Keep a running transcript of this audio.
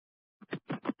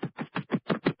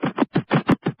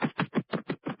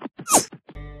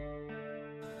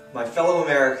My fellow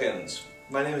Americans,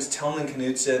 my name is Tellman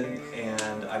Knudson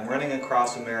and I'm running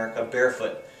across America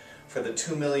barefoot for the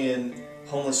 2 million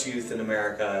homeless youth in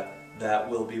America that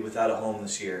will be without a home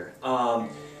this year.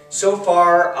 So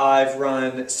far I've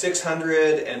run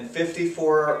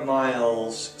 654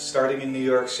 miles starting in New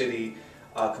York City,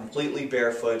 completely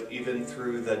barefoot even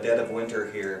through the dead of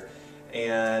winter here.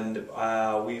 And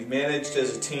we've managed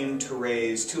as a team to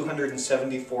raise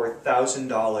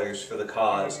 $274,000 for the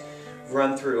cause.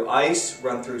 Run through ice,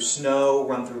 run through snow,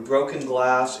 run through broken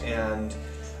glass, and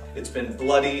it's been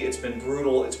bloody, it's been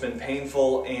brutal, it's been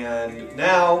painful, and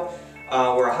now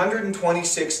we're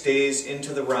 126 days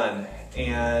into the run,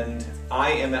 and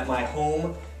I am at my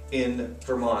home in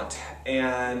Vermont,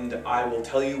 and I will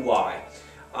tell you why.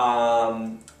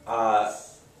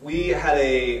 We had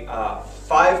a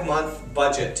 5-month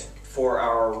budget for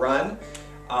our run,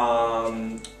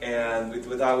 and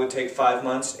that would take 5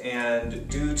 months, and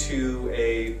due to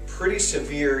a pretty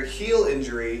severe heel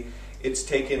injury, it's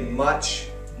taken much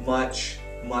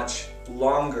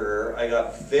longer. I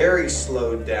got very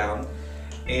slowed down,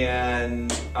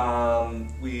 and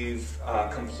we've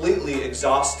completely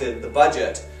exhausted the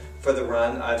budget for the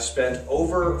run. I've spent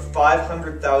over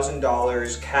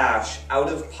 $500,000 cash out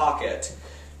of pocket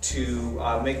to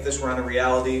make this run a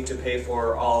reality, to pay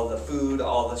for all the food,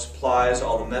 all the supplies,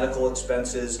 all the medical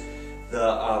expenses,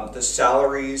 the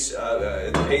salaries,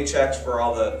 the paychecks for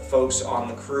all the folks on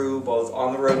the crew, both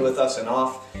on the road with us and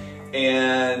off.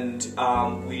 And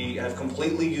we have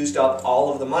completely used up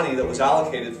all of the money that was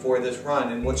allocated for this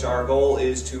run, in which our goal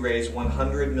is to raise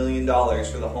 $100 million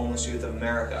for the homeless youth of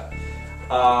America.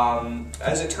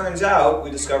 As it turns out, we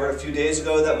discovered a few days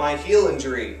ago that my heel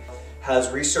injury has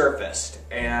resurfaced,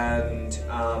 and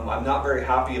I'm not very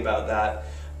happy about that,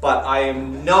 but I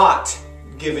am not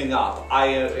giving up. I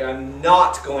am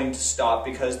not going to stop,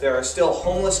 because there are still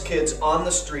homeless kids on the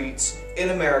streets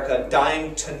in America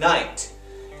dying tonight,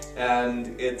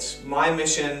 and it's my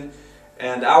mission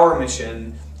and our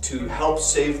mission to help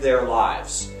save their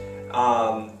lives.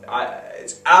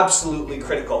 It's absolutely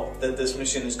critical that this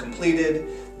mission is completed,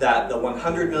 that the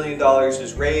 $100 million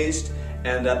is raised,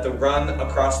 and that the run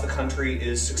across the country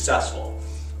is successful.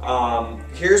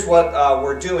 Here's what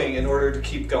we're doing in order to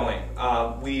keep going.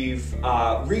 We've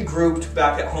regrouped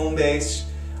back at home base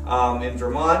in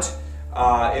Vermont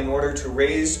in order to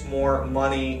raise more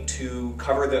money to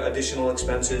cover the additional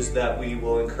expenses that we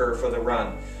will incur for the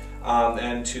run,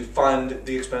 and to fund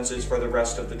the expenses for the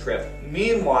rest of the trip.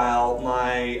 Meanwhile,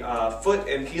 my foot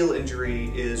and heel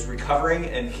injury is recovering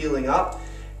and healing up,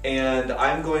 and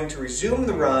I'm going to resume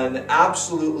the run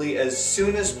absolutely as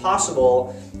soon as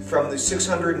possible from the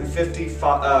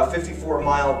 654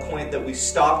 mile point that we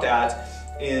stopped at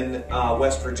in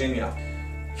West Virginia.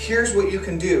 Here's what you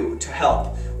can do to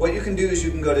help. What you can do is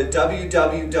you can go to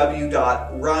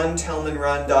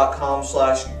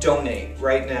www.RunTellmanRun.com/donate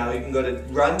right now. You can go to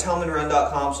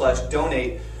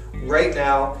RunTellmanRun.com/donate right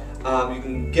now. You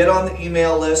can get on the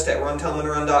email list at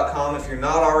RunTellmanRun.com if you're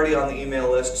not already on the email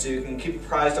list, so you can keep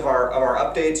apprised of our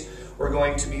updates. We're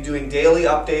going to be doing daily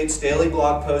updates, daily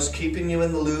blog posts, keeping you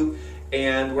in the loop,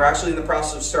 and we're actually in the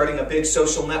process of starting a big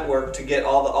social network to get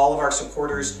all of our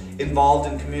supporters involved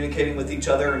in communicating with each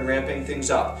other and ramping things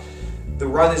up. The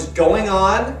run is going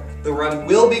on, the run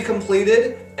will be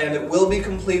completed, and it will be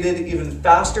completed even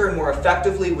faster and more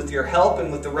effectively with your help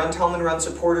and with the Run Tellman Run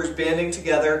supporters banding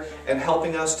together and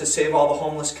helping us to save all the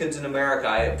homeless kids in America.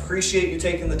 I appreciate you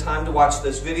taking the time to watch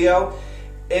this video.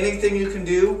 Anything you can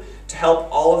do to help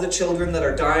all of the children that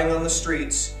are dying on the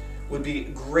streets would be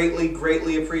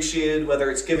greatly appreciated,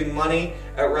 whether it's giving money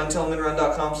at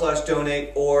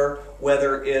RunTellmanRun.com/donate or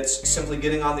whether it's simply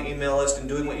getting on the email list and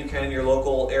doing what you can in your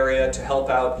local area to help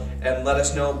out and let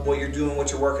us know what you're doing,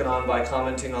 what you're working on by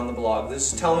commenting on the blog.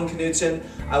 This is Tellman Knudson.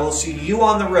 I will see you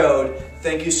on the road.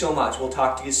 Thank you so much. We'll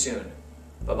talk to you soon.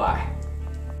 Bye-bye.